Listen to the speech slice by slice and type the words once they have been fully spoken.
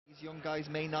These young guys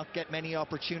may not get many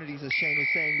opportunities, as Shane was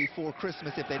saying before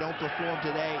Christmas, if they don't perform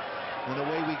today. And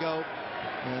away we go.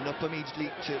 And up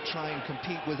immediately to try and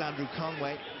compete was Andrew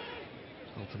Conway.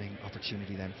 Opening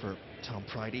opportunity then for Tom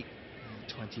Pridey,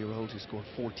 the 20-year-old who scored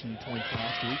 14 points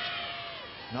last week.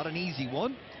 Not an easy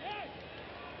one.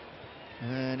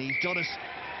 And he's done it.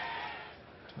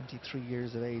 23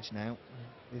 years of age now.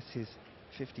 This is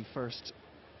his 51st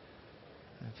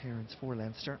appearance for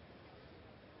Leinster.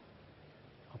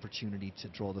 Opportunity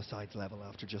to draw the sides level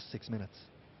after just 6 minutes.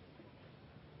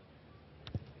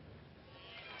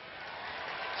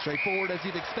 Straightforward as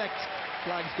you'd expect.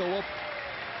 Flags go up.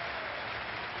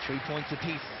 3 points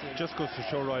apiece. Just goes to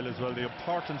show, Ryle, as well, the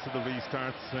importance of the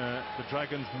restarts. The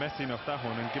Dragons messing up that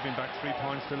one and giving back 3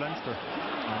 points to Leinster.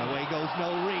 And away goes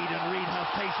Noel Reid, and Reid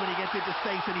has pace when he gets into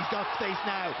space, and he's got space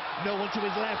now. No one to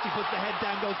his left, he puts the head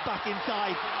down, goes back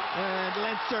inside, and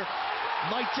Leinster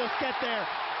might just get there.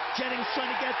 Jennings trying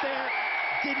to get there,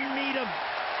 didn't need him.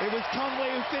 It was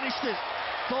Conway who finished it.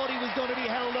 Thought he was going to be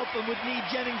held up and would need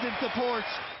Jennings in support.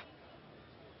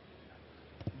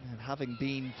 And having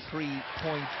been 3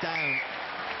 points down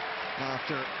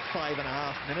after 5.5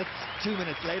 minutes, 2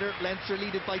 minutes later, Leinster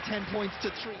lead it by 10 points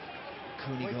to 3.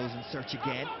 Cooney goes in search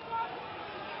again.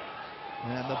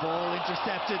 And the ball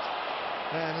intercepted.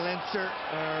 And Leinster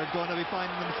are going to be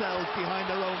finding themselves behind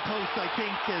their own post, I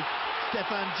think, as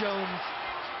Stefan Jones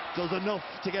does enough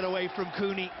to get away from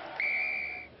Cooney.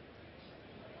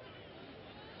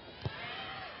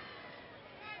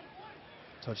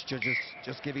 Touch judges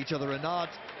just give each other a nod.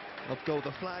 Up go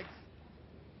the flags.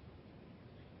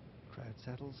 Crowd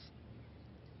settles.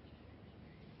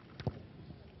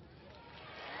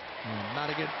 And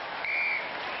Madigan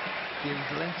gives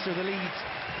Leinster the lead.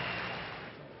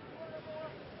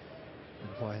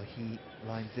 And while he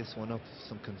lines this one up,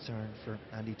 some concern for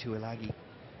Andy Tuilagi.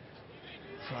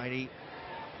 Friday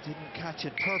didn't catch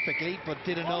it perfectly, but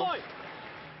did enough.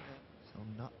 So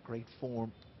not great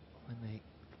form when they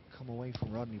come away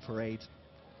from Rodney Parade.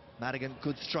 Madigan,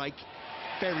 good strike,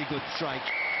 very good strike.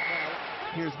 Well,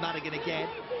 here's Madigan again.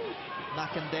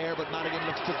 Mackin there, but Madigan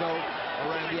looks to go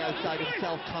around the outside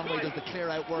himself. Conway does the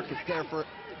clear-out work. It's there for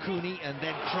Cooney, and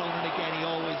then Cronin again. He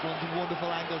always runs wonderful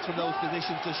angles from those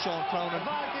positions to Sean Cronin.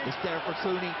 It's there for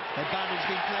Cooney. Advantage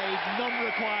being played, none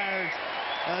required.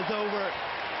 As over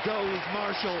goes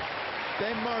Marshall.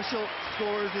 Ben Marshall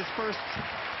scores his first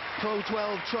Pro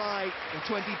 12 try, the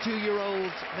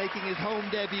 22-year-old making his home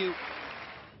debut.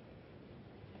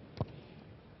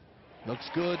 Looks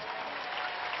good.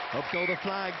 Up go the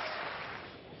flags.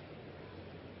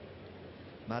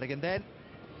 Madigan then.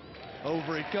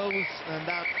 Over it goes, and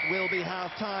that will be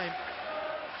half-time.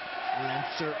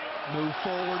 Leinster move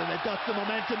forward, and they've got the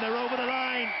momentum. They're over the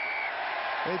line.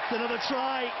 It's another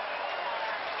try.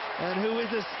 And who is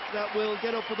it that will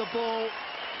get up with the ball?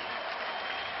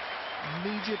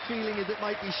 Immediate feeling is it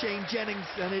might be Shane Jennings,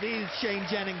 and it is Shane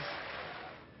Jennings.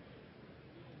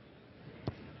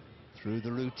 Through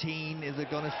the routine, is it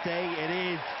going to stay?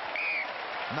 It is.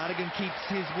 Madigan keeps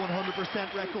his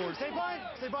 100% record. Stay behind,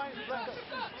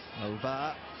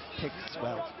 Nova picks,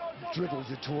 well,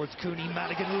 dribbles it towards Cooney.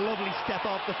 Madigan, lovely step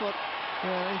off the foot.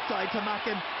 Inside to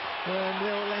Mackin. And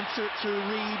will Leinster through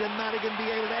Reid and Madigan be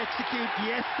able to execute?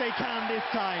 Yes, they can this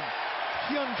time.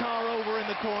 Fioncar over in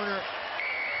the corner.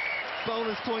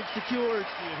 Bonus point secured.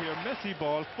 Here, messy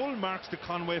ball, full marks to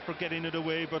Conway for getting it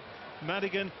away, but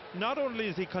Madigan, not only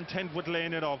is he content with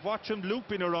laying it off, watch him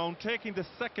looping around, taking the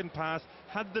second pass,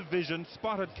 had the vision,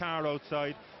 spotted Carr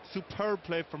outside. Superb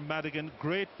play from Madigan,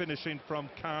 great finishing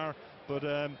from Carr, but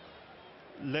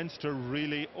Leinster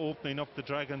really opening up the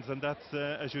Dragons, and that's,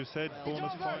 as you said,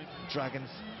 bonus point. Dragons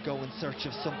go in search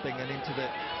of something, and into the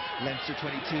Leinster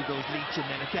 22 goes Leach, and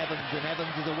then it's Evans, and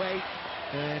Evans is away,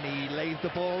 and he lays the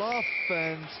ball off,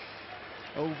 and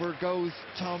over goes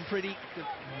Tom Pridey,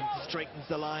 straightens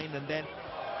the line, and then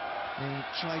they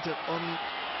try to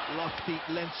unlock the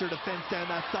Leinster defence down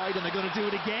that side, and they're going to do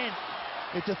it again.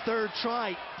 It's a third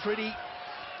try. Pridey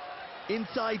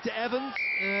inside to Evans,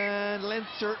 and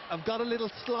Leinster have got a little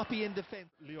sloppy in defence.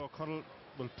 Leo O'Connell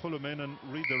will pull him in and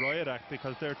read the riot act,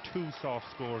 because they're 2 soft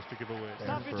scores to give away.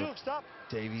 Stop, you two, stop.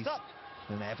 Davies Stop.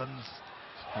 and Evans,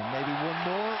 and maybe one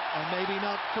more, and maybe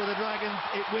not for the Dragons.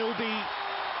 It will be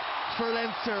for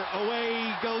Leinster.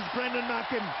 Away goes Brendan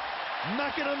Mackin.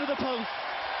 Mackin under the post.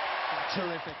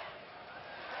 Terrific.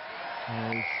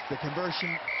 As the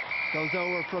conversion goes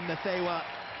over from Nathewa,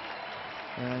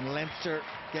 and Leinster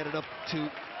get it up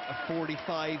to a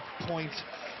 45-point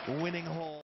winning haul.